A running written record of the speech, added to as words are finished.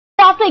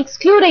After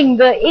excluding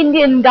the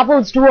Indian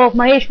doubles duo of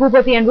Mahesh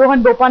Bhupathi and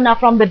Rohan Bopanna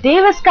from the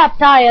Davis Cup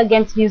tie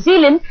against New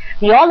Zealand,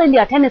 the All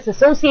India Tennis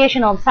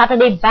Association on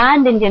Saturday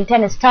banned Indian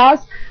tennis stars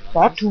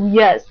for 2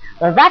 years.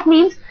 Well, that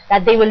means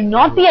that they will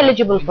not be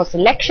eligible for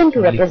selection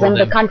to represent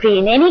the country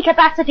in any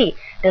capacity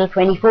till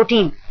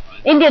 2014.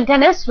 Indian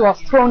tennis was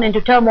thrown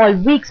into turmoil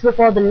weeks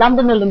before the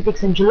London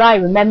Olympics in July,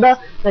 remember,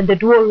 when the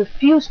duo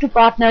refused to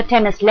partner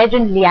tennis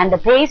legend Leander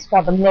Paes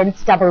for the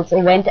men's doubles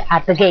event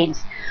at the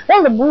Games.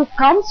 Well, the move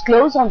comes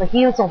close on the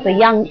heels of the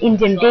young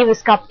Indian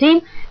Davis Cup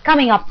team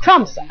coming up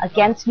trumps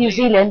against New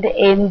Zealand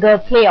in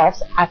the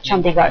playoffs at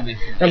Chandigarh.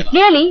 Well,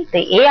 clearly,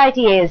 the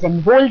AITA is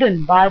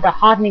emboldened by the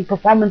hardening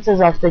performances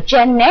of the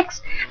Gen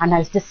Next and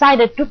has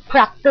decided to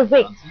crack the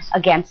whip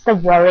against the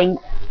warring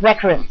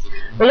veterans.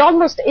 Well,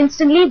 almost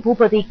instantly,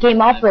 Bhupathi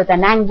came up with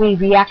an angry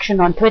reaction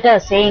on Twitter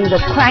saying the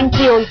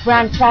cranky old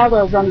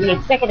grandfathers on the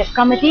executive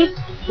committee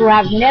who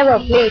have never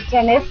played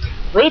tennis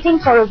waiting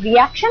for a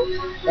reaction.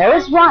 There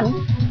is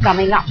one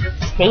coming up.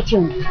 Stay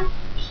tuned.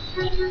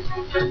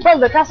 Well,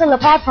 the tussle,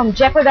 apart from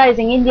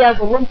jeopardizing India's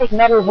Olympic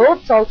medal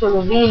hopes,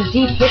 also revealed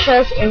deep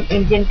fissures in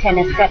Indian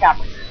tennis setup.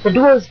 The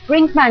duo's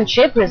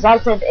brinkmanship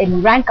resulted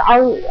in rank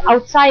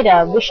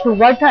outsider Vishnu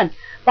Vardhan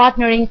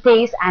partnering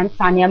Paes and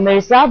Sania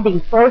Mirza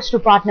being forced to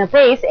partner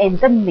Paes in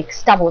the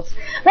mixed doubles.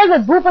 Well,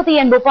 with Bhupathi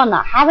and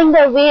Bopanna having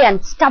their way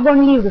and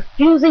stubbornly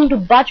refusing to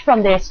budge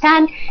from their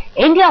stand,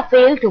 India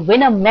failed to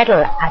win a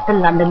medal at the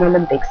London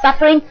Olympics,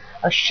 suffering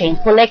a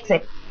shameful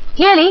exit.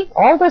 Clearly,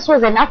 all this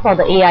was enough for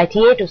the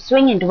AITA to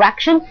swing into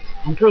action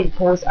and to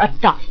impose a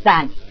tough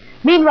ban.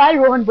 Meanwhile,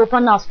 Rohan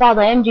Bopanna's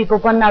father, M.G.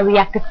 Bopanna,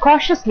 reacted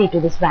cautiously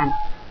to this ban.